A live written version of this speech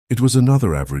It was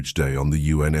another average day on the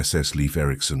UNSS Leif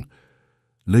Erikson.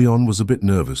 Leon was a bit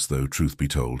nervous, though, truth be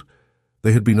told.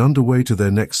 They had been underway to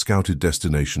their next scouted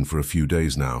destination for a few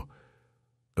days now.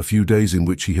 A few days in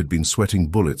which he had been sweating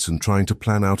bullets and trying to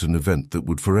plan out an event that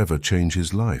would forever change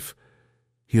his life.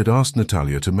 He had asked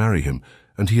Natalia to marry him,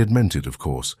 and he had meant it, of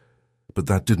course. But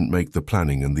that didn't make the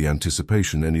planning and the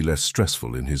anticipation any less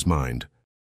stressful in his mind.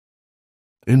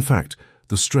 In fact,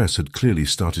 the stress had clearly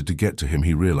started to get to him,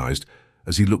 he realized,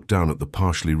 as he looked down at the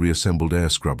partially reassembled air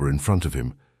scrubber in front of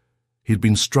him. He had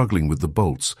been struggling with the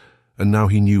bolts, and now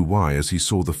he knew why as he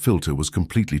saw the filter was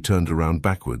completely turned around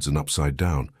backwards and upside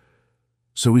down.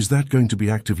 So is that going to be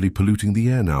actively polluting the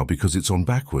air now because it's on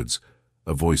backwards?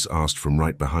 A voice asked from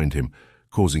right behind him,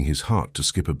 causing his heart to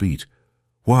skip a beat.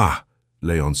 Wah!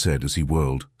 Leon said as he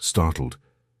whirled, startled.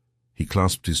 He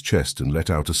clasped his chest and let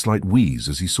out a slight wheeze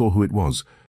as he saw who it was.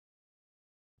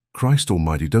 Christ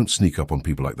almighty, don't sneak up on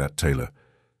people like that, Taylor.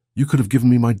 You could have given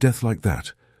me my death like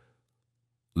that.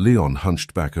 Leon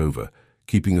hunched back over,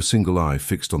 keeping a single eye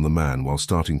fixed on the man while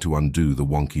starting to undo the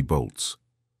wonky bolts.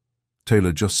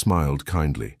 Taylor just smiled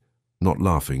kindly, not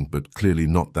laughing, but clearly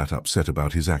not that upset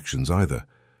about his actions either.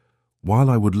 While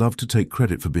I would love to take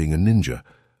credit for being a ninja,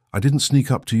 I didn't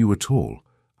sneak up to you at all.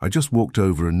 I just walked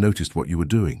over and noticed what you were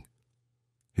doing.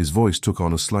 His voice took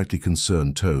on a slightly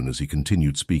concerned tone as he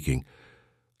continued speaking.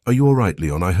 Are you all right,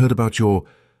 Leon? I heard about your,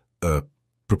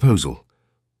 proposal.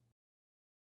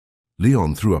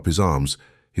 Leon threw up his arms,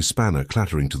 his spanner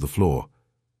clattering to the floor.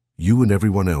 You and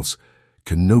everyone else.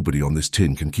 Nobody on this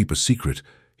tin can keep a secret,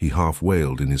 he half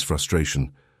wailed in his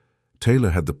frustration. Taylor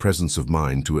had the presence of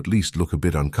mind to at least look a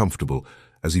bit uncomfortable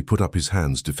as he put up his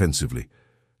hands defensively.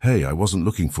 Hey, I wasn't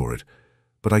looking for it.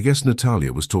 But I guess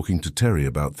Natalia was talking to Terry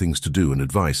about things to do and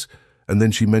advice, and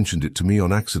then she mentioned it to me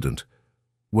on accident.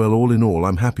 Well, all in all,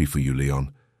 I'm happy for you,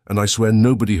 Leon, and I swear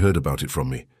nobody heard about it from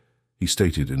me, he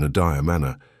stated in a dire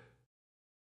manner.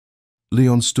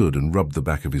 Leon stood and rubbed the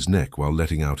back of his neck while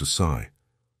letting out a sigh.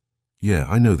 Yeah,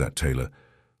 I know that, Taylor.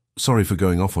 Sorry for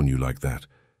going off on you like that.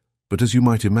 But as you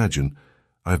might imagine,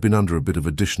 I have been under a bit of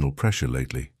additional pressure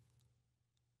lately.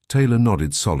 Taylor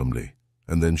nodded solemnly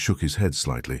and then shook his head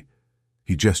slightly.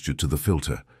 He gestured to the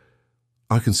filter.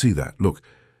 I can see that. Look,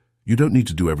 you don't need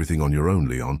to do everything on your own,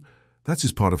 Leon. That's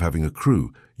just part of having a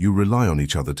crew. You rely on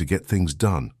each other to get things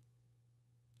done.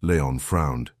 Leon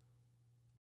frowned.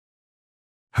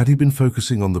 Had he been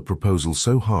focusing on the proposal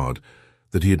so hard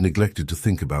that he had neglected to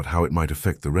think about how it might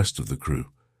affect the rest of the crew?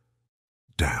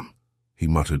 Damn, he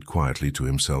muttered quietly to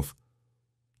himself.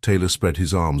 Taylor spread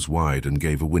his arms wide and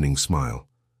gave a winning smile.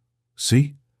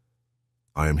 See?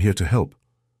 I am here to help.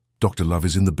 Dr. Love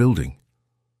is in the building.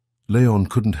 Leon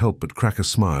couldn't help but crack a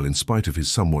smile in spite of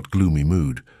his somewhat gloomy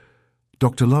mood.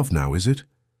 Dr. Love now, is it?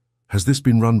 Has this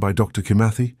been run by Dr.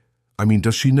 Kimathi? I mean,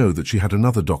 does she know that she had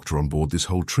another doctor on board this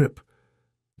whole trip?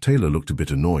 Taylor looked a bit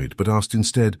annoyed, but asked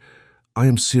instead, I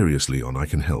am serious, Leon, I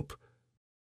can help.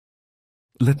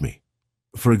 Let me.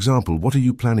 For example, what are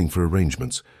you planning for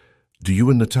arrangements? Do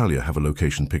you and Natalia have a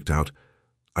location picked out?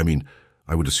 I mean,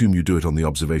 I would assume you do it on the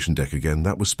observation deck again.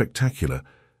 That was spectacular.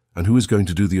 And who is going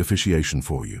to do the officiation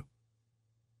for you?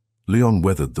 Leon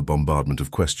weathered the bombardment of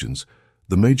questions,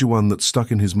 the major one that stuck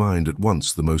in his mind at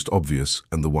once the most obvious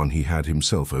and the one he had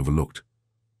himself overlooked.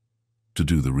 To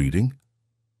do the reading?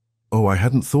 Oh, I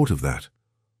hadn't thought of that.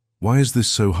 Why is this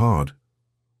so hard?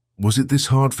 Was it this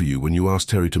hard for you when you asked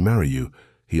Terry to marry you?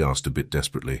 He asked a bit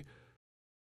desperately.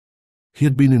 He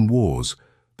had been in wars,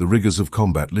 the rigors of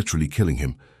combat literally killing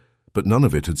him, but none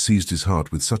of it had seized his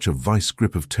heart with such a vice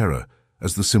grip of terror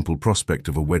as the simple prospect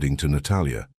of a wedding to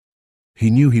Natalia. He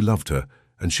knew he loved her,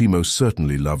 and she most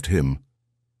certainly loved him.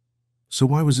 So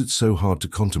why was it so hard to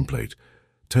contemplate?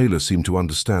 Taylor seemed to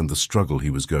understand the struggle he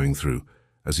was going through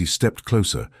as he stepped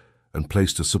closer and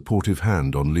placed a supportive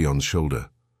hand on Leon's shoulder.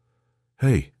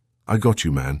 Hey, I got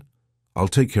you, man. I'll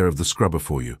take care of the scrubber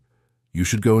for you. You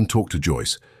should go and talk to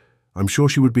Joyce. I'm sure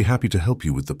she would be happy to help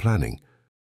you with the planning.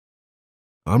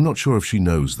 I'm not sure if she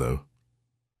knows, though.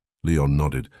 Leon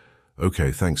nodded.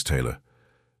 Okay, thanks, Taylor.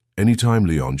 Anytime,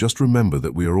 Leon, just remember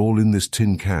that we are all in this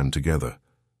tin can together,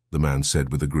 the man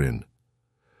said with a grin.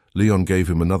 Leon gave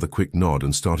him another quick nod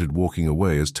and started walking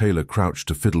away as Taylor crouched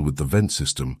to fiddle with the vent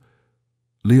system.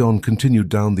 Leon continued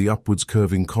down the upwards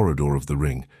curving corridor of the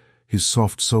ring, his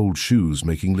soft-soled shoes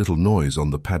making little noise on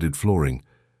the padded flooring.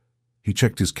 He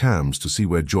checked his cams to see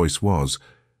where Joyce was.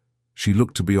 She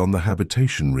looked to be on the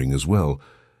habitation ring as well,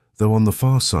 though on the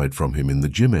far side from him in the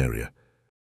gym area.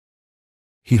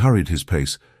 He hurried his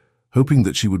pace, hoping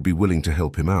that she would be willing to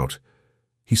help him out.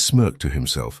 He smirked to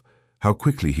himself, how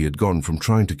quickly he had gone from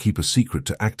trying to keep a secret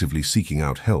to actively seeking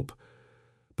out help.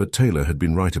 But Taylor had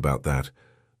been right about that.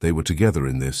 They were together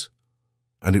in this.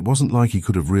 And it wasn't like he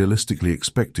could have realistically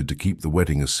expected to keep the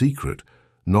wedding a secret,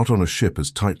 not on a ship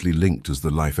as tightly linked as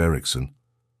the Life Ericsson.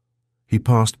 He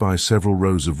passed by several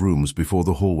rows of rooms before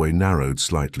the hallway narrowed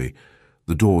slightly,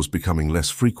 the doors becoming less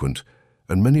frequent,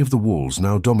 and many of the walls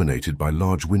now dominated by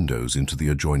large windows into the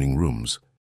adjoining rooms.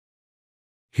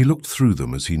 He looked through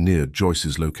them as he neared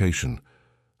Joyce's location,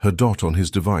 her dot on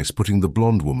his device putting the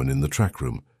blonde woman in the track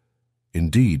room.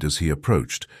 Indeed, as he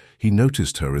approached, he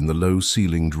noticed her in the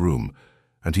low-ceilinged room,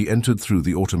 and he entered through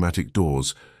the automatic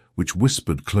doors, which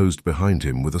whispered closed behind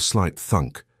him with a slight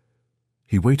thunk.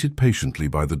 He waited patiently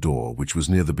by the door, which was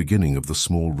near the beginning of the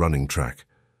small running track.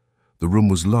 The room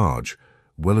was large,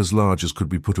 well as large as could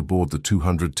be put aboard the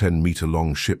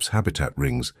 210-meter-long ship's habitat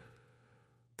rings.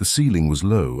 The ceiling was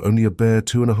low, only a bare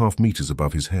 2.5 meters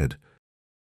above his head.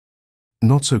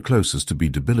 Not so close as to be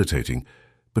debilitating,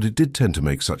 but it did tend to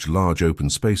make such large open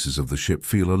spaces of the ship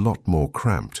feel a lot more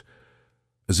cramped,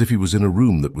 as if he was in a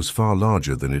room that was far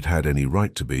larger than it had any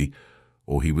right to be,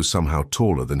 or he was somehow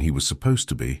taller than he was supposed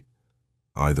to be.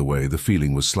 Either way, the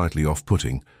feeling was slightly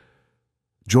off-putting.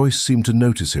 Joyce seemed to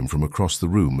notice him from across the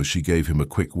room as she gave him a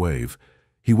quick wave.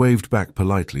 He waved back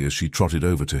politely as she trotted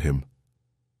over to him.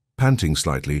 Panting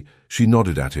slightly, she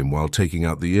nodded at him while taking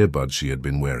out the earbuds she had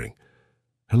been wearing.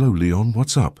 "Hello, Leon,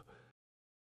 what's up?"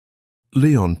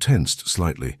 Leon tensed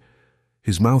slightly.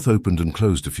 His mouth opened and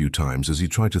closed a few times as he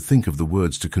tried to think of the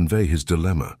words to convey his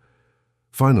dilemma.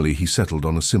 Finally, he settled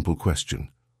on a simple question.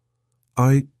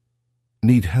 "I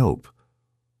need help.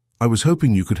 I was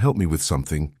hoping you could help me with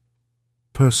something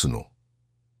personal."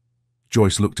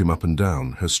 Joyce looked him up and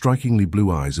down, her strikingly blue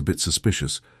eyes a bit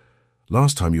suspicious.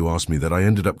 "Last time you asked me that, I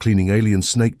ended up cleaning alien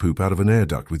snake poop out of an air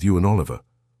duct with you and Oliver."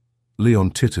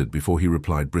 Leon tittered before he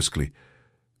replied briskly,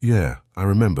 "Yeah, I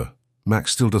remember.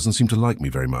 Max still doesn't seem to like me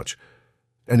very much.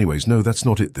 Anyways, no, that's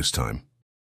not it this time.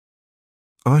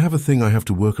 I have a thing I have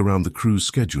to work around the crew's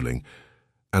scheduling,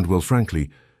 and, well, frankly,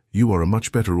 you are a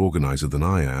much better organizer than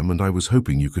I am, and I was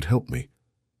hoping you could help me."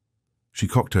 She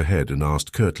cocked her head and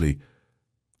asked curtly,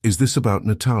 "Is this about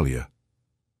Natalia?"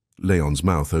 Leon's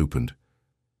mouth opened.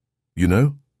 "You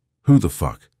know? Who the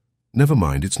fuck? Never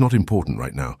mind, it's not important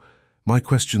right now. My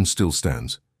question still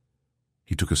stands."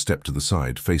 He took a step to the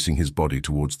side, facing his body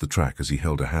towards the track as he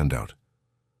held a hand out.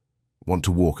 "Want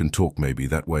to walk and talk maybe,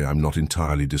 that way I'm not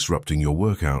entirely disrupting your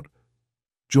workout?"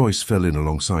 Joyce fell in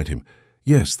alongside him.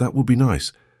 "Yes, that would be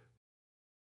nice.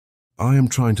 I am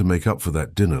trying to make up for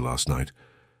that dinner last night.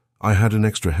 I had an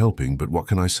extra helping, but what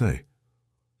can I say?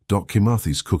 Doc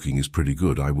Kimathi's cooking is pretty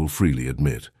good, I will freely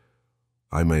admit.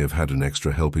 I may have had an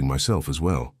extra helping myself as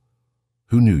well.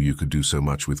 Who knew you could do so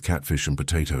much with catfish and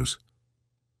potatoes?"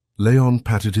 Leon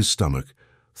patted his stomach,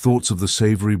 thoughts of the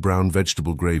savory brown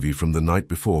vegetable gravy from the night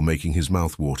before making his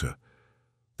mouth water.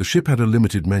 The ship had a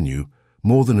limited menu,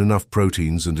 more than enough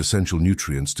proteins and essential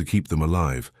nutrients to keep them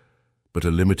alive, but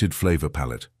a limited flavor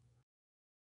palette.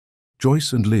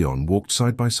 Joyce and Leon walked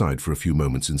side by side for a few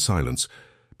moments in silence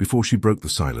before she broke the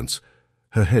silence,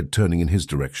 her head turning in his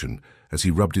direction as he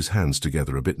rubbed his hands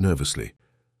together a bit nervously.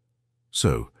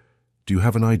 "So, do you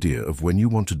have an idea of when you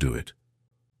want to do it?"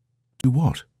 "Do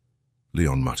what?"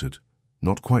 Leon muttered,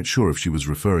 not quite sure if she was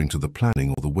referring to the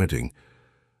planning or the wedding.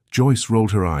 Joyce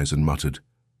rolled her eyes and muttered,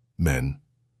 "Men."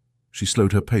 She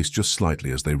slowed her pace just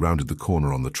slightly as they rounded the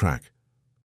corner on the track.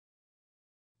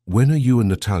 "When are you and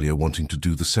Natalia wanting to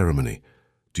do the ceremony?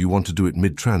 Do you want to do it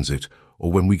mid-transit,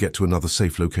 or when we get to another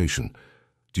safe location?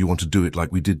 Do you want to do it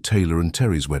like we did Taylor and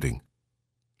Terry's wedding?"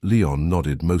 Leon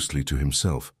nodded mostly to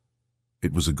himself.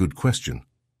 It was a good question.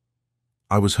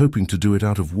 "I was hoping to do it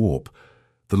out of warp.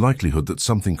 The likelihood that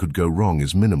something could go wrong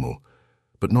is minimal,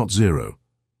 but not zero.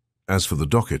 As for the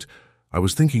docket, I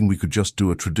was thinking we could just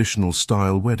do a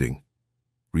traditional-style wedding.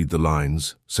 Read the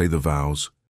lines, say the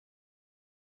vows.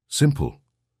 Simple."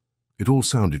 It all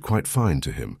sounded quite fine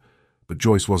to him, but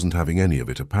Joyce wasn't having any of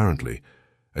it apparently,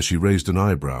 as she raised an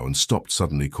eyebrow and stopped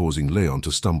suddenly, causing Leon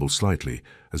to stumble slightly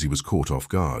as he was caught off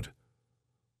guard.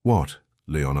 "What?"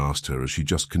 Leon asked her as she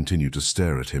just continued to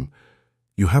stare at him.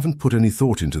 "You haven't put any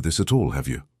thought into this at all, have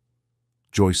you?"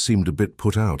 Joyce seemed a bit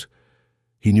put out.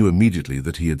 He knew immediately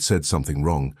that he had said something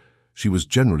wrong. She was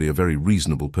generally a very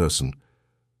reasonable person.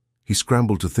 He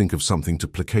scrambled to think of something to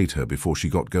placate her before she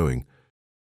got going.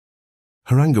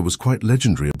 Her anger was quite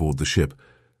legendary aboard the ship,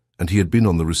 and he had been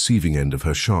on the receiving end of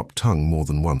her sharp tongue more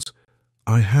than once.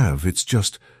 It's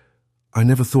just, I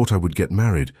never thought I would get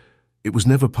married. It was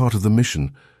never part of the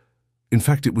mission. In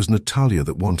fact, it was Natalia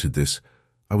that wanted this.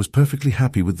 I was perfectly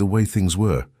happy with the way things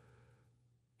were."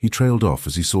 He trailed off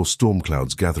as he saw storm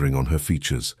clouds gathering on her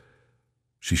features.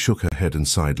 She shook her head and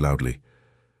sighed loudly.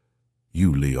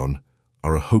 You, Leon,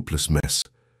 are a hopeless mess.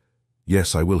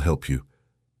 Yes, I will help you,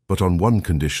 but on one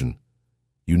condition.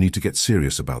 You need to get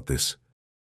serious about this.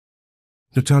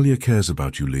 Natalia cares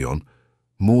about you, Leon,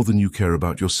 more than you care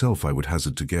about yourself, I would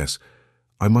hazard to guess.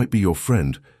 I might be your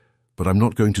friend, but I'm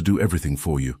not going to do everything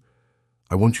for you.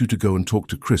 I want you to go and talk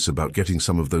to Chris about getting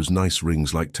some of those nice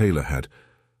rings like Taylor had.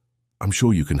 I'm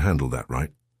sure you can handle that,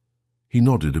 right? He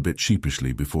nodded a bit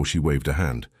sheepishly before she waved a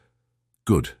hand.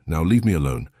 Good, now leave me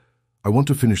alone. I want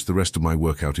to finish the rest of my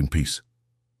workout in peace.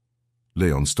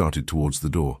 Leon started towards the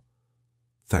door.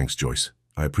 Thanks, Joyce.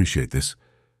 I appreciate this.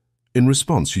 In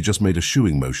response, she just made a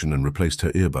shooing motion and replaced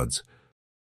her earbuds.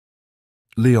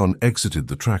 Leon exited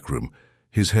the track room,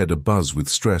 his head abuzz with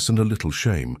stress and a little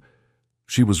shame.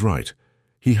 She was right.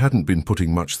 He hadn't been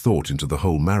putting much thought into the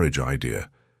whole marriage idea.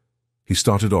 He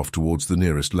started off towards the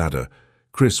nearest ladder.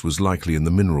 Chris was likely in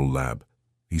the mineral lab.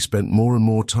 He spent more and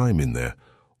more time in there,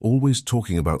 always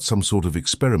talking about some sort of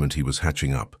experiment he was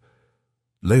hatching up.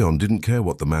 Leon didn't care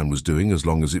what the man was doing as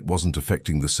long as it wasn't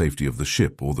affecting the safety of the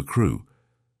ship or the crew.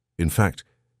 In fact,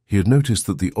 he had noticed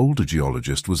that the older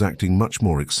geologist was acting much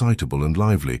more excitable and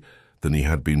lively than he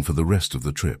had been for the rest of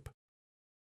the trip.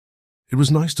 It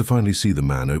was nice to finally see the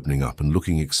man opening up and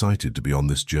looking excited to be on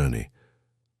this journey.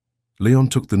 Leon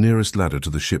took the nearest ladder to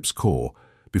the ship's core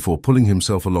before pulling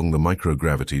himself along the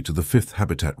microgravity to the 5th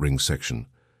habitat ring section.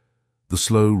 The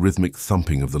slow, rhythmic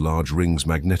thumping of the large ring's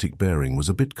magnetic bearing was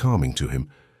a bit calming to him.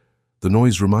 The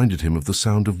noise reminded him of the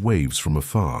sound of waves from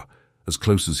afar, as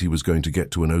close as he was going to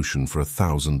get to an ocean for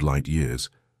 1,000 light years.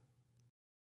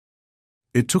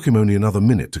 It took him only another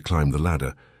minute to climb the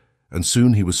ladder, and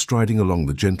soon he was striding along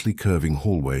the gently curving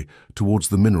hallway towards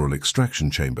the mineral extraction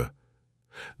chamber.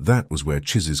 That was where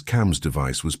Chiz's CAMS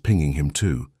device was pinging him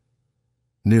too.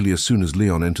 Nearly as soon as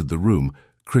Leon entered the room,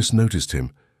 Chris noticed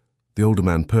him. The older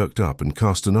man perked up and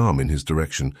cast an arm in his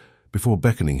direction before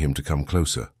beckoning him to come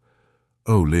closer.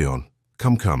 "Oh, Leon,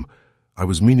 come. I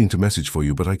was meaning to message for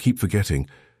you, but I keep forgetting.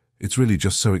 It's really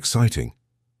just so exciting."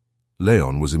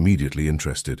 Leon was immediately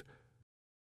interested.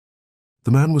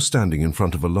 The man was standing in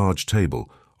front of a large table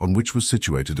on which was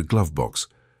situated a glove box,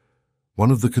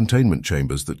 one of the containment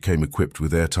chambers that came equipped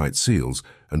with airtight seals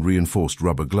and reinforced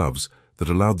rubber gloves that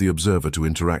allowed the observer to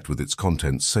interact with its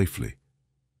contents safely.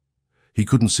 He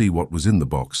couldn't see what was in the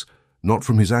box, not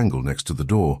from his angle next to the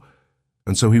door,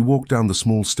 and so he walked down the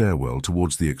small stairwell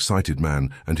towards the excited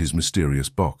man and his mysterious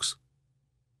box.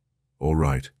 "All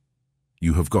right.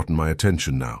 You have gotten my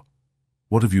attention now.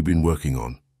 What have you been working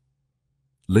on?"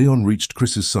 Leon reached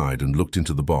Chris's side and looked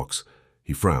into the box.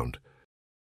 He frowned.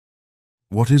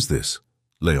 "What is this?"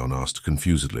 Leon asked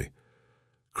confusedly.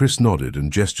 Chris nodded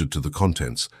and gestured to the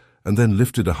contents, and then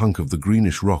lifted a hunk of the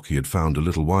greenish rock he had found a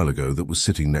little while ago that was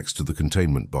sitting next to the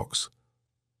containment box.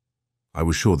 "I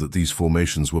was sure that these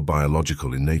formations were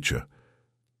biological in nature.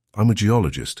 I'm a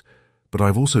geologist, but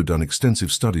I've also done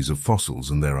extensive studies of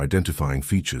fossils and their identifying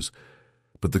features.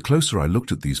 But the closer I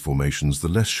looked at these formations, the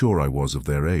less sure I was of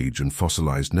their age and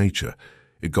fossilized nature.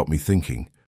 It got me thinking.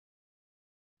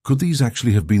 Could these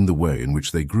actually have been the way in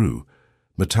which they grew?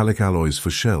 Metallic alloys for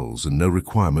shells and no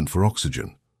requirement for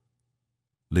oxygen?"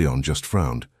 Leon just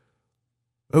frowned.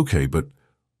 "Okay, but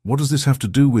what does this have to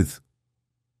do with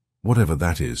whatever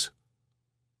that is?"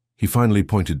 He finally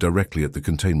pointed directly at the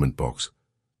containment box.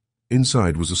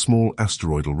 Inside was a small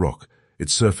asteroidal rock,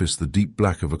 its surface the deep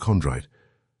black of a chondrite,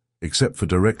 except for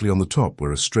directly on the top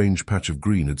where a strange patch of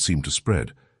green had seemed to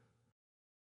spread.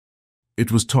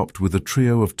 It was topped with a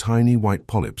trio of tiny white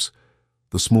polyps,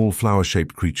 the small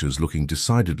flower-shaped creatures looking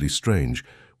decidedly strange,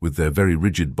 with their very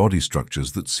rigid body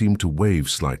structures that seemed to wave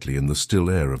slightly in the still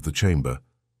air of the chamber.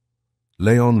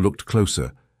 Leon looked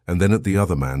closer, and then at the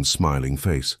other man's smiling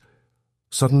face.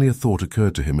 Suddenly a thought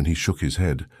occurred to him and he shook his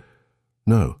head.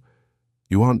 "No,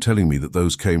 you aren't telling me that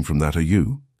those came from that, are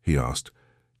you?" he asked,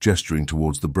 gesturing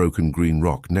towards the broken green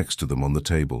rock next to them on the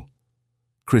table.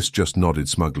 Chris just nodded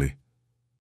smugly.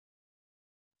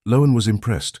 Lowen was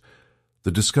impressed.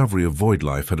 The discovery of void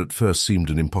life had at first seemed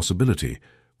an impossibility,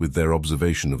 with their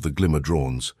observation of the glimmer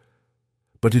drawns.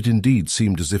 But it indeed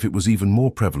seemed as if it was even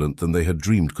more prevalent than they had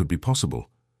dreamed could be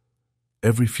possible.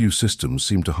 Every few systems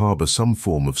seemed to harbor some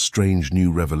form of strange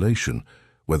new revelation,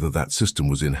 whether that system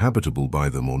was inhabitable by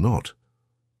them or not.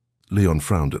 Leon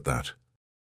frowned at that.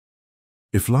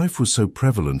 If life was so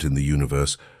prevalent in the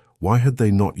universe, why had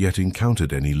they not yet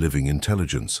encountered any living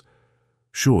intelligence?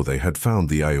 Sure, they had found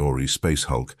the Aori space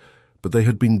hulk, but they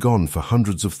had been gone for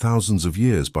hundreds of thousands of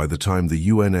years by the time the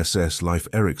UNSS Leif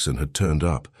Erikson had turned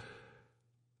up.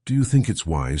 "Do you think it's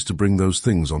wise to bring those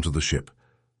things onto the ship?"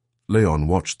 Leon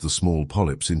watched the small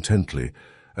polyps intently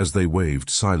as they waved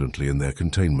silently in their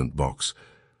containment box.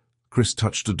 Chris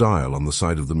touched a dial on the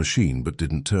side of the machine but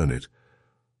didn't turn it.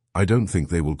 I don't think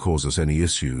they will cause us any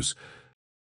issues.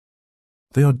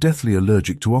 They are deathly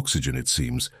allergic to oxygen, it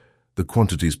seems, the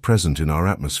quantities present in our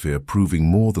atmosphere proving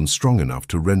more than strong enough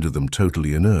to render them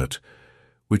totally inert,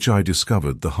 which I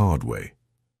discovered the hard way.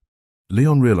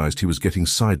 Leon realized he was getting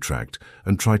sidetracked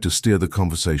and tried to steer the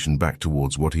conversation back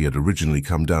towards what he had originally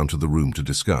come down to the room to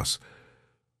discuss.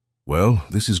 Well,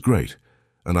 this is great,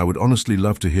 and I would honestly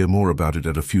love to hear more about it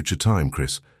at a future time,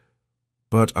 Chris.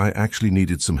 But I actually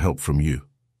needed some help from you.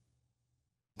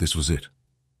 This was it.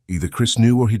 Either Chris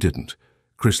knew or he didn't.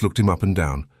 Chris looked him up and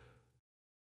down.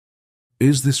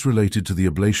 Is this related to the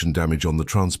ablation damage on the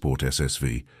transport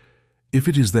SSV? If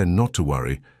it is, then not to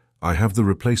worry. I have the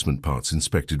replacement parts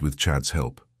inspected with Chad's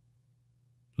help.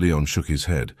 Leon shook his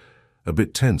head, a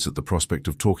bit tense at the prospect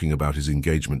of talking about his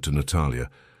engagement to Natalia.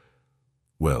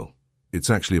 Well, it's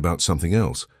actually about something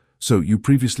else. So you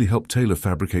previously helped Taylor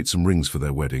fabricate some rings for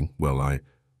their wedding? Well,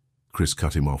 Chris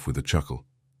cut him off with a chuckle.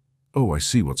 Oh, I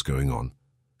see what's going on.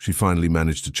 She finally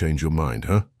managed to change your mind,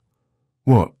 huh?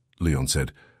 What? Leon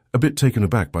said, a bit taken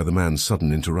aback by the man's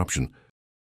sudden interruption.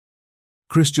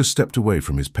 Chris just stepped away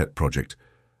from his pet project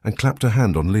and clapped a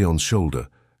hand on Leon's shoulder,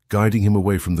 guiding him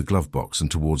away from the glove box and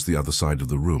towards the other side of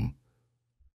the room.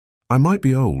 I might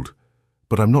be old,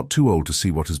 but I'm not too old to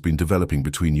see what has been developing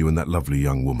between you and that lovely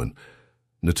young woman.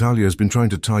 Natalia has been trying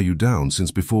to tie you down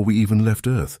since before we even left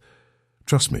Earth.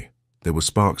 Trust me, there were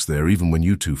sparks there even when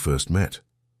you two first met.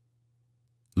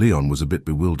 Leon was a bit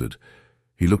bewildered.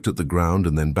 He looked at the ground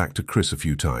and then back to Chris a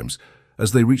few times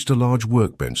as they reached a large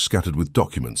workbench scattered with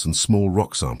documents and small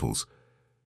rock samples.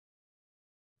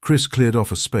 Chris cleared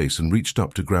off a space and reached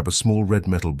up to grab a small red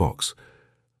metal box.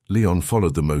 Leon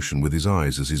followed the motion with his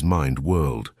eyes as his mind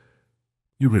whirled.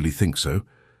 You really think so?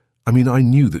 I mean, I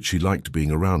knew that she liked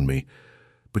being around me,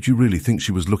 but you really think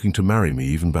she was looking to marry me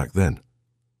even back then?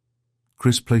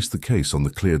 Chris placed the case on the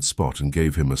cleared spot and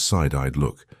gave him a side-eyed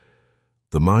look.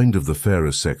 The mind of the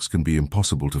fairer sex can be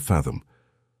impossible to fathom.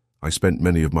 I spent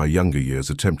many of my younger years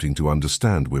attempting to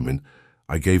understand women.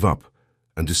 I gave up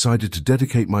and decided to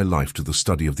dedicate my life to the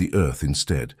study of the earth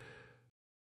instead.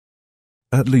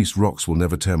 At least rocks will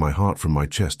never tear my heart from my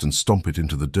chest and stomp it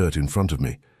into the dirt in front of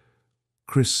me.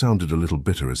 Chris sounded a little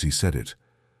bitter as he said it.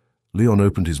 Leon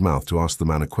opened his mouth to ask the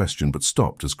man a question but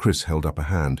stopped as Chris held up a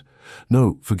hand.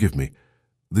 No, forgive me.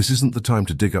 This isn't the time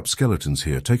to dig up skeletons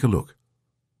here. Take a look.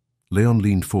 Leon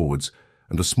leaned forwards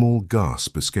and a small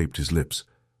gasp escaped his lips.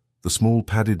 The small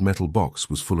padded metal box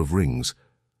was full of rings.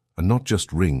 And not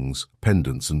just rings,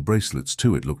 pendants and bracelets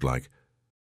too, it looked like.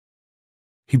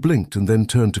 He blinked and then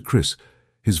turned to Chris,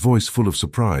 his voice full of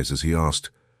surprise as he asked,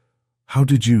 How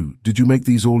did you make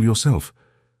these all yourself?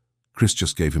 Chris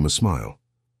just gave him a smile.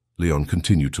 Leon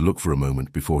continued to look for a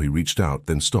moment before he reached out,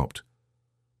 then stopped.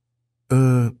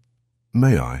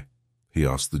 May I? He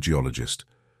asked the geologist.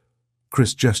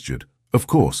 Chris gestured. Of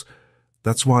course.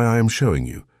 That's why I am showing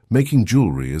you. Making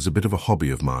jewelry is a bit of a hobby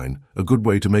of mine, a good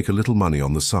way to make a little money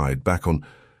on the side back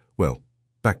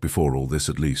before all this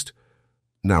at least.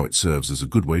 Now it serves as a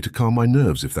good way to calm my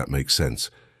nerves, if that makes sense.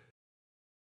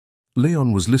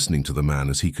 Leon was listening to the man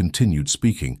as he continued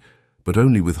speaking, but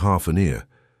only with half an ear.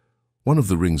 One of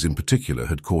the rings in particular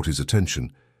had caught his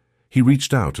attention. He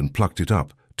reached out and plucked it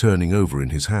up, turning over in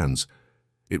his hands.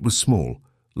 It was small,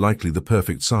 likely the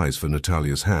perfect size for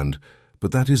Natalia's hand,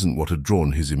 but that isn't what had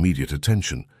drawn his immediate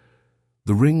attention.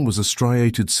 The ring was a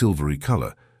striated silvery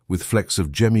color, with flecks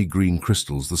of gemmy green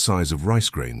crystals the size of rice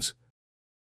grains.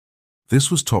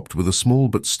 This was topped with a small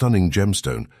but stunning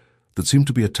gemstone that seemed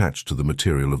to be attached to the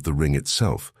material of the ring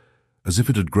itself, as if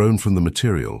it had grown from the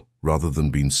material rather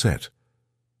than been set.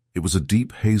 It was a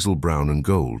deep hazel brown and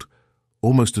gold,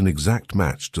 almost an exact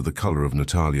match to the color of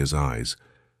Natalia's eyes.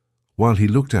 While he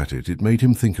looked at it, it made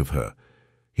him think of her.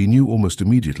 He knew almost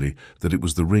immediately that it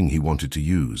was the ring he wanted to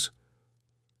use.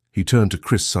 He turned to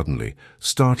Chris suddenly,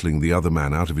 startling the other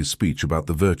man out of his speech about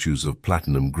the virtues of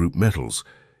platinum group metals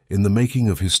in the making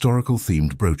of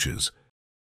historical-themed brooches.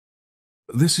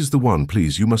 This is the one,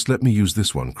 please. You must let me use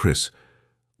this one, Chris.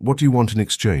 What do you want in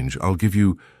exchange? I'll give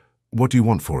you... What do you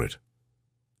want for it?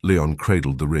 Leon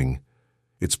cradled the ring,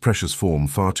 its precious form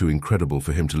far too incredible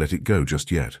for him to let it go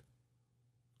just yet.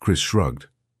 Chris shrugged.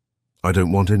 I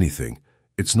don't want anything.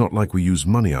 It's not like we use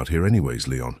money out here anyways,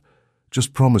 Leon.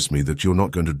 Just promise me that you're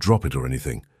not going to drop it or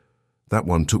anything. That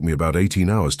one took me about 18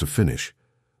 hours to finish.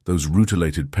 Those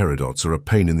rutilated peridots are a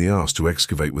pain in the arse to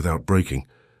excavate without breaking.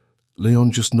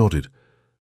 Leon just nodded.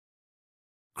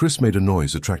 Chris made a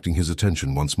noise, attracting his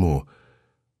attention once more.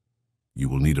 You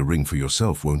will need a ring for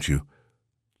yourself, won't you?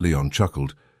 Leon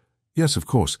chuckled. Yes, of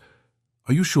course.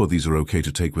 Are you sure these are okay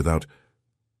to take without...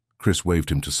 Chris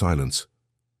waved him to silence.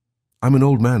 "I'm an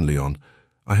old man, Leon.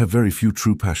 I have very few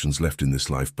true passions left in this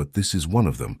life, but this is one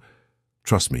of them.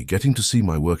 Trust me, getting to see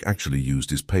my work actually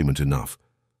used is payment enough.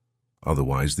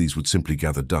 Otherwise, these would simply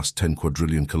gather dust 10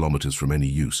 quadrillion kilometers from any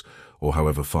use, or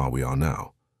however far we are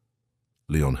now."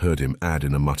 Leon heard him add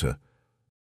in a mutter.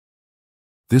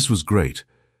 This was great.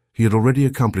 He had already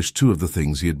accomplished 2 of the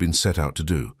things he had been set out to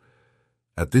do.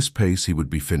 At this pace, he would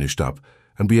be finished up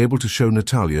and be able to show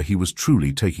Natalia he was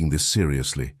truly taking this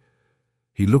seriously.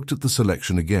 He looked at the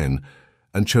selection again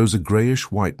and chose a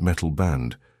grayish-white metal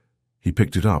band. He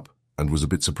picked it up and was a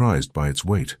bit surprised by its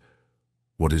weight.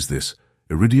 "What is this?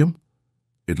 Iridium?"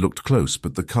 It looked close,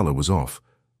 but the color was off.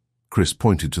 Chris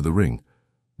pointed to the ring.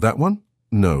 "That one?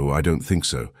 No, I don't think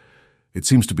so. It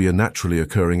seems to be a naturally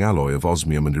occurring alloy of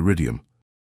osmium and iridium.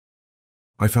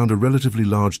 I found a relatively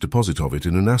large deposit of it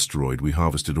in an asteroid we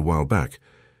harvested a while back.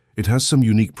 It has some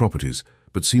unique properties,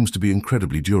 but seems to be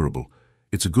incredibly durable.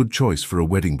 It's a good choice for a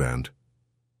wedding band."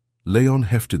 Leon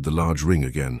hefted the large ring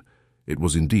again. It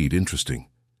was indeed interesting.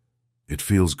 "It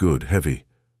feels good, heavy,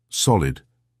 solid,"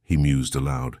 he mused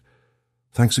aloud.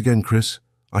 "Thanks again, Chris.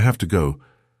 I have to go.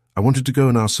 I wanted to go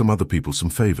and ask some other people some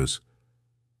favors."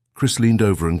 Chris leaned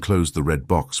over and closed the red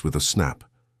box with a snap.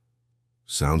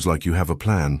 "Sounds like you have a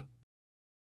plan."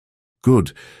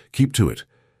 "Good. Keep to it.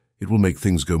 It will make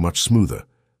things go much smoother."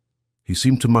 He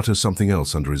seemed to mutter something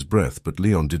else under his breath, but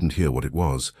Leon didn't hear what it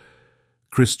was.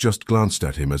 Chris just glanced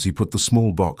at him as he put the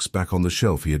small box back on the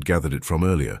shelf he had gathered it from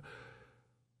earlier.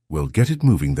 "Well, get it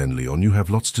moving then, Leon. You have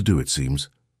lots to do, it seems."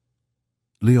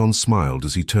 Leon smiled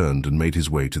as he turned and made his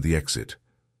way to the exit.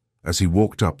 As he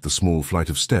walked up the small flight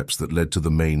of steps that led to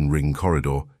the main ring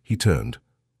corridor, he turned.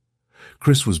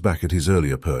 Chris was back at his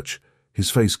earlier perch,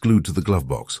 his face glued to the glove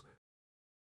box.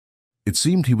 It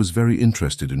seemed he was very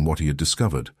interested in what he had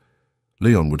discovered.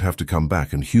 Leon would have to come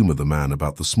back and humor the man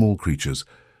about the small creatures,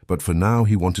 but for now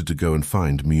he wanted to go and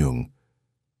find Myung.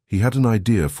 He had an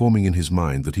idea forming in his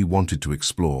mind that he wanted to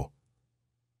explore.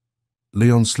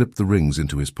 Leon slipped the rings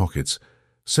into his pockets,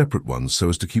 separate ones so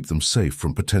as to keep them safe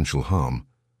from potential harm.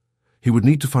 He would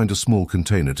need to find a small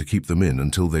container to keep them in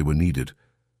until they were needed.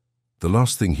 The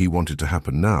last thing he wanted to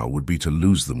happen now would be to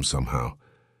lose them somehow.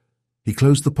 He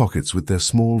closed the pockets with their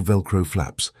small Velcro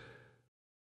flaps.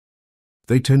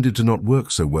 They tended to not work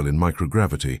so well in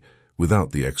microgravity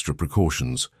without the extra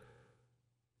precautions.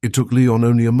 It took Leon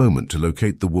only a moment to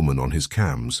locate the woman on his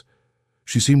cams.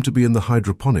 She seemed to be in the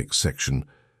hydroponics section.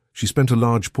 She spent a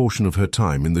large portion of her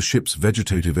time in the ship's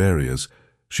vegetative areas.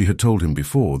 She had told him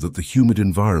before that the humid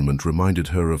environment reminded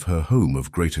her of her home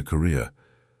of Greater Korea.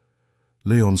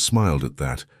 Leon smiled at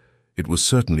that. It was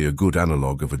certainly a good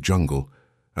analogue of a jungle,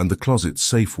 and the closet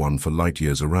safe one for light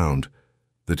years around,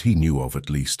 that he knew of at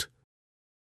least.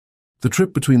 The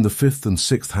trip between the 5th and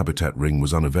 6th habitat ring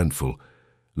was uneventful.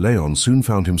 Leon soon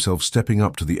found himself stepping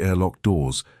up to the airlock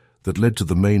doors that led to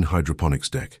the main hydroponics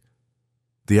deck.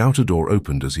 The outer door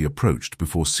opened as he approached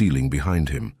before sealing behind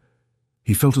him.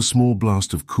 He felt a small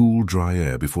blast of cool, dry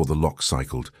air before the lock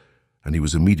cycled, and he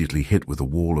was immediately hit with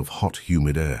a wall of hot,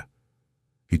 humid air.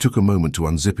 He took a moment to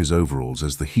unzip his overalls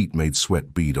as the heat made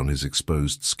sweat bead on his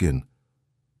exposed skin.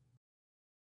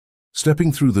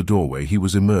 Stepping through the doorway, he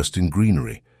was immersed in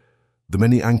greenery. The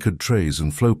many anchored trays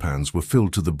and flow pans were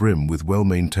filled to the brim with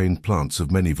well-maintained plants of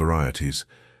many varieties.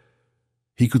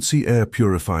 He could see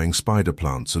air-purifying spider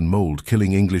plants and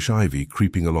mold-killing English ivy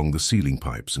creeping along the ceiling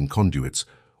pipes and conduits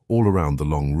all around the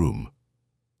long room.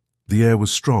 The air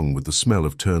was strong with the smell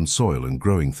of turned soil and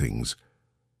growing things.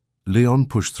 Leon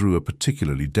pushed through a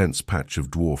particularly dense patch of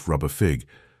dwarf rubber fig,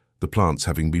 the plants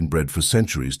having been bred for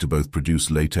centuries to both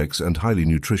produce latex and highly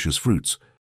nutritious fruits.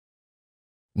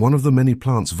 One of the many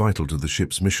plants vital to the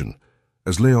ship's mission.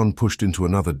 As Leon pushed into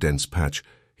another dense patch,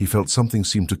 he felt something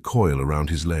seem to coil around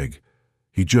his leg.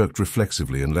 He jerked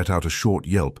reflexively and let out a short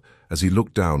yelp as he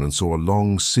looked down and saw a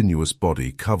long, sinuous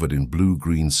body covered in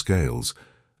blue-green scales.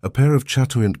 A pair of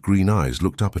chatoyant green eyes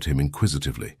looked up at him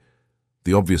inquisitively,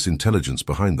 the obvious intelligence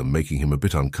behind them making him a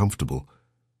bit uncomfortable.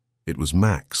 It was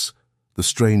Max, the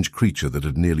strange creature that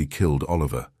had nearly killed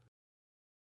Oliver.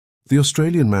 The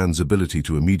Australian man's ability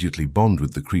to immediately bond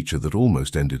with the creature that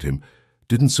almost ended him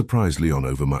didn't surprise Leon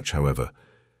overmuch, however.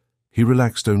 He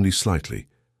relaxed only slightly.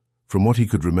 From what he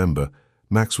could remember,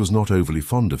 Max was not overly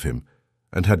fond of him,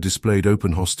 and had displayed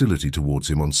open hostility towards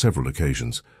him on several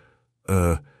occasions.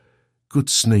 Good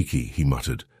snaky," he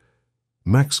muttered.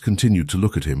 Max continued to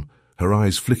look at him, her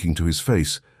eyes flicking to his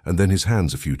face and then his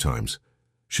hands a few times.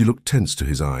 She looked tense to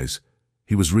his eyes.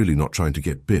 He was really not trying to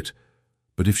get bit,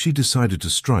 but if she decided to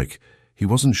strike, he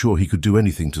wasn't sure he could do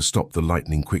anything to stop the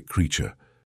lightning-quick creature.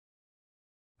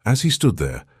 As he stood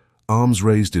there, arms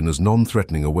raised in as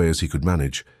non-threatening a way as he could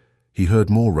manage, he heard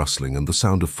more rustling and the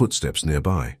sound of footsteps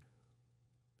nearby.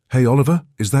 "Hey, Oliver,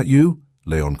 is that you?"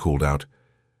 Leon called out.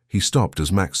 He stopped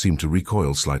as Max seemed to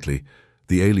recoil slightly,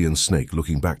 the alien snake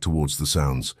looking back towards the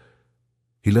sounds.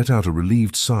 He let out a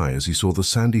relieved sigh as he saw the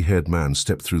sandy-haired man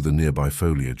step through the nearby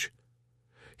foliage.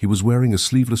 He was wearing a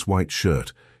sleeveless white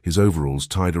shirt, his overalls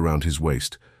tied around his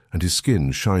waist, and his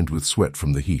skin shined with sweat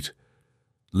from the heat.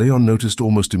 Leon noticed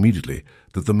almost immediately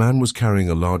that the man was carrying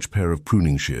a large pair of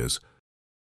pruning shears.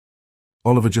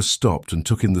 Oliver just stopped and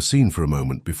took in the scene for a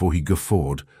moment before he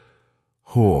guffawed.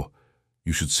 "Whore,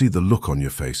 you should see the look on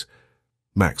your face.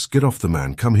 Max, get off the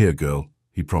man. Come here, girl,"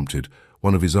 he prompted,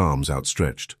 one of his arms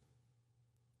outstretched.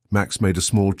 Max made a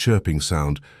small chirping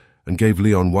sound and gave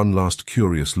Leon one last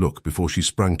curious look before she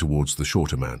sprang towards the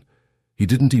shorter man. He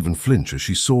didn't even flinch as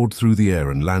she soared through the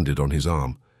air and landed on his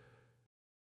arm.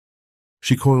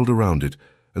 She coiled around it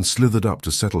and slithered up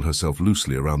to settle herself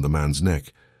loosely around the man's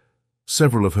neck,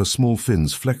 several of her small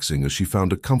fins flexing as she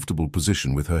found a comfortable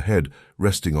position with her head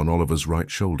resting on Oliver's right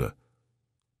shoulder.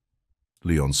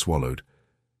 Leon swallowed.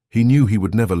 He knew he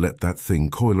would never let that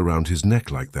thing coil around his neck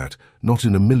like that, not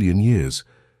in a million years.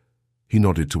 He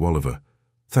nodded to Oliver.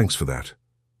 "Thanks for that.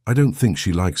 I don't think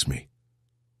she likes me."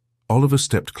 Oliver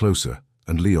stepped closer,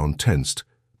 and Leon tensed,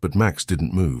 but Max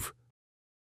didn't move.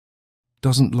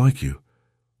 "Doesn't like you?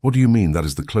 What do you mean that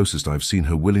is the closest I've seen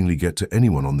her willingly get to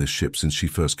anyone on this ship since she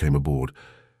first came aboard?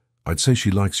 I'd say she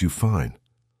likes you fine."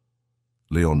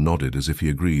 Leon nodded as if he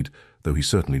agreed, though he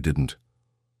certainly didn't.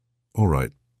 "All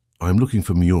right. I'm looking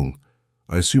for Myung.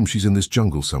 I assume she's in this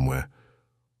jungle somewhere."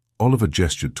 Oliver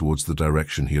gestured towards the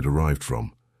direction he had arrived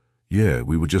from. "Yeah,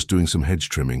 we were just doing some hedge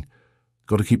trimming.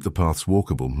 Got to keep the paths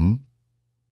walkable,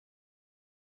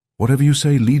 "Whatever you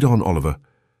say, lead on, Oliver."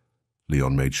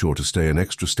 Leon made sure to stay an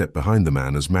extra step behind the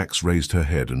man as Max raised her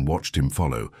head and watched him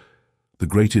follow. The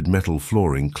grated metal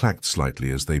flooring clacked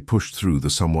slightly as they pushed through the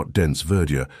somewhat dense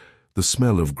verdure, the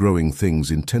smell of growing things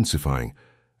intensifying,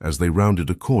 as they rounded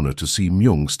a corner to see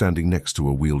Myung standing next to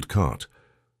a wheeled cart.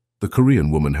 The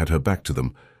Korean woman had her back to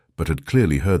them, but had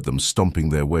clearly heard them stomping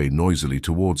their way noisily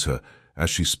towards her as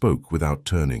she spoke without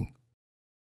turning.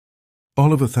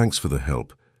 "Oliver, thanks for the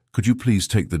help. Could you please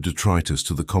take the detritus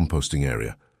to the composting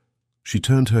area?" She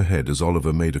turned her head as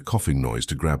Oliver made a coughing noise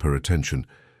to grab her attention.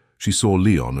 She saw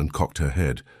Leon and cocked her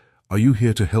head. "Are you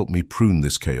here to help me prune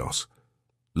this chaos?"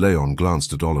 Leon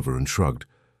glanced at Oliver and shrugged.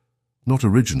 "Not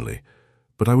originally,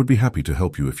 but I would be happy to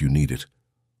help you if you need it.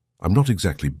 I'm not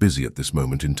exactly busy at this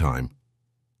moment in time."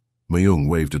 Myung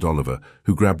waved at Oliver,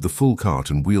 who grabbed the full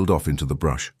cart and wheeled off into the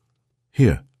brush.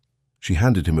 "Here." She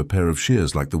handed him a pair of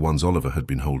shears like the ones Oliver had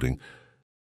been holding.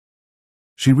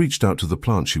 She reached out to the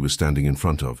plant she was standing in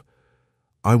front of.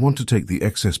 "I want to take the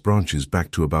excess branches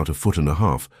back to about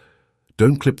 1.5 feet.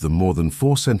 Don't clip them more than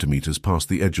 4 centimeters past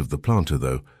the edge of the planter,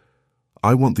 though.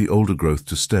 I want the older growth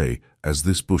to stay, as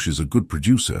this bush is a good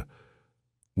producer."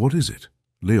 "What is it?"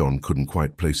 Leon couldn't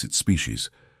quite place its species.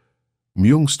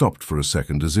 Myung stopped for a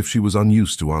second as if she was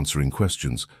unused to answering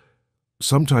questions.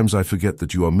 "Sometimes I forget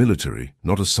that you are military,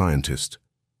 not a scientist."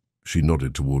 She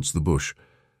nodded towards the bush.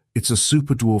 "It's a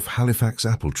superdwarf Halifax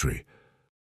apple tree.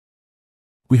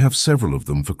 We have several of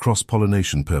them for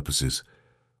cross-pollination purposes."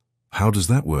 "How does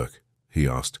that work?" he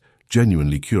asked,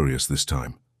 genuinely curious this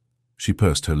time. She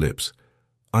pursed her lips.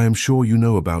 "I am sure you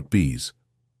know about bees."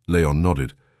 Leon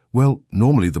nodded. "Well,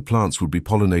 normally the plants would be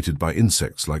pollinated by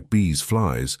insects like bees,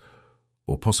 flies,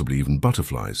 or possibly even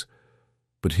butterflies.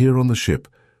 But here on the ship,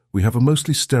 we have a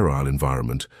mostly sterile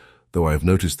environment, though I have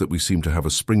noticed that we seem to have a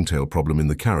springtail problem in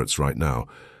the carrots right now,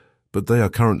 but they are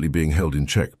currently being held in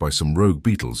check by some rogue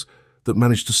beetles that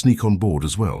managed to sneak on board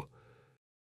as well.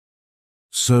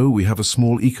 So we have a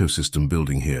small ecosystem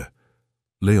building here."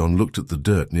 Leon looked at the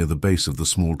dirt near the base of the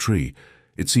small tree.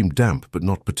 It seemed damp but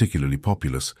not particularly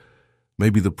populous.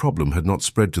 Maybe the problem had not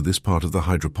spread to this part of the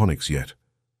hydroponics yet.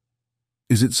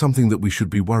 "Is it something that we should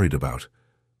be worried about?"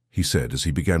 he said as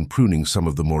he began pruning some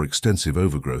of the more extensive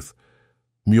overgrowth.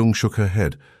 Myung shook her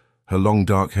head, her long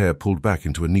dark hair pulled back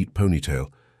into a neat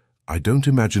ponytail. "I don't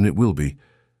imagine it will be.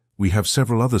 We have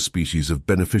several other species of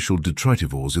beneficial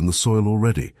detritivores in the soil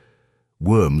already.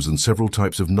 Worms and several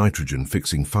types of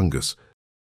nitrogen-fixing fungus.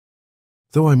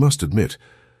 Though I must admit,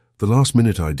 the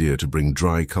last-minute idea to bring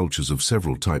dry cultures of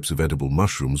several types of edible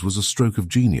mushrooms was a stroke of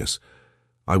genius.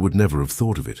 I would never have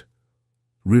thought of it.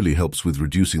 Really helps with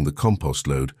reducing the compost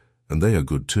load, and they are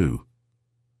good too."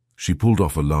 She pulled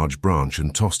off a large branch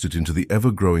and tossed it into the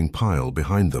ever-growing pile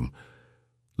behind them.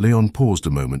 Leon paused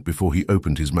a moment before he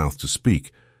opened his mouth to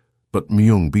speak, but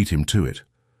Myung beat him to it.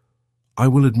 "I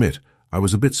will admit, I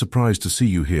was a bit surprised to see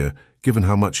you here, given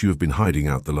how much you have been hiding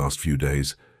out the last few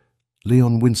days.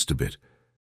 Leon winced a bit.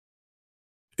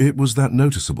 It was that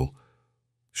noticeable.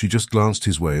 She just glanced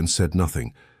his way and said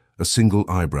nothing, a single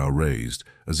eyebrow raised,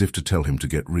 as if to tell him to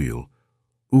get real.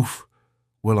 Oof.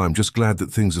 Well, I'm just glad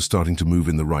that things are starting to move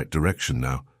in the right direction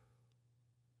now.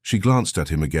 She glanced at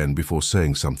him again before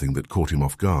saying something that caught him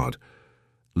off guard.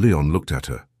 Leon looked at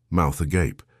her, mouth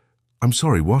agape. I'm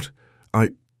sorry, what?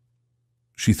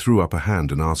 She threw up a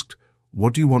hand and asked,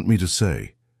 What do you want me to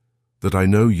say? That I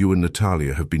know you and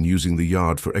Natalia have been using the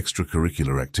yard for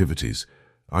extracurricular activities.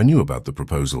 I knew about the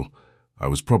proposal. I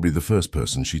was probably the first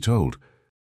person she told.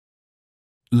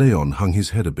 Leon hung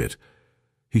his head a bit.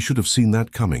 He should have seen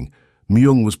that coming.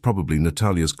 Myung was probably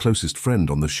Natalia's closest friend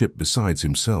on the ship besides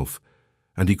himself,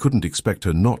 and he couldn't expect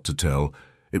her not to tell.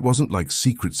 It wasn't like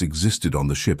secrets existed on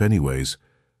the ship anyways.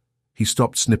 He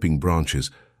stopped snipping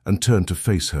branches and turned to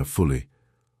face her fully.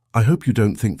 I hope you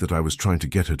don't think that I was trying to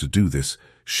get her to do this.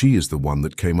 She is the one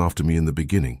that came after me in the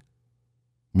beginning.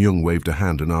 Myung waved a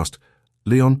hand and asked,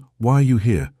 Leon, why are you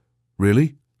here?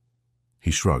 Really? He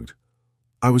shrugged.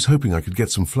 I was hoping I could get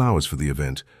some flowers for the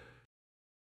event.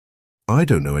 I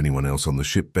don't know anyone else on the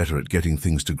ship better at getting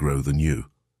things to grow than you.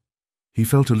 He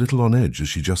felt a little on edge as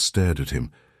she just stared at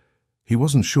him. He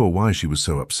wasn't sure why she was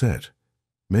so upset.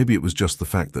 Maybe it was just the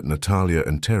fact that Natalia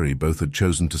and Terry both had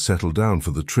chosen to settle down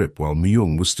for the trip while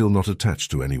Myung was still not attached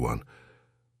to anyone.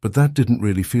 But that didn't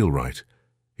really feel right.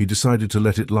 He decided to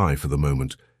let it lie for the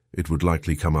moment. It would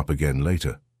likely come up again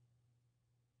later.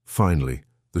 Finally,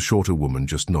 the shorter woman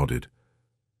just nodded.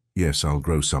 Yes, I'll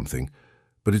grow something,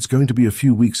 but it's going to be a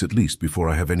few weeks at least before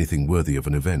I have anything worthy of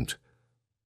an event.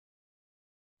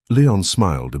 Leon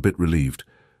smiled, a bit relieved.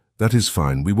 That is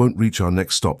fine. We won't reach our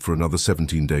next stop for another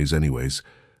 17 days anyways.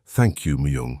 Thank you,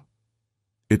 Myung.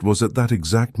 It was at that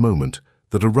exact moment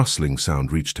that a rustling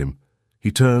sound reached him.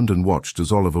 He turned and watched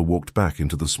as Oliver walked back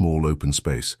into the small open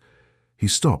space. He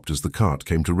stopped as the cart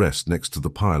came to rest next to the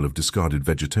pile of discarded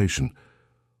vegetation.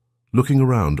 Looking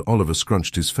around, Oliver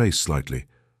scrunched his face slightly.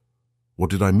 What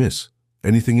did I miss?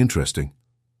 Anything interesting?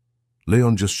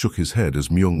 Leon just shook his head as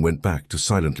Myung went back to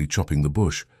silently chopping the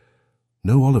bush.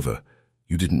 No, Oliver,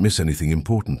 you didn't miss anything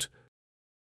important.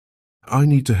 I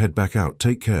need to head back out.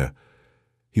 Take care.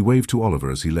 He waved to Oliver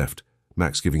as he left,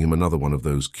 Max giving him another one of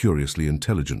those curiously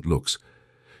intelligent looks.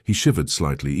 He shivered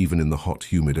slightly even in the hot,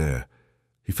 humid air.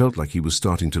 He felt like he was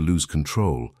starting to lose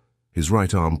control. His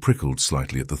right arm prickled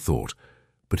slightly at the thought,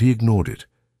 but he ignored it.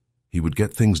 He would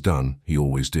get things done, he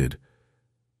always did.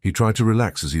 He tried to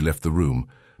relax as he left the room,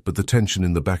 but the tension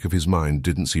in the back of his mind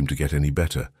didn't seem to get any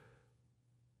better.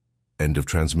 End of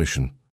transmission.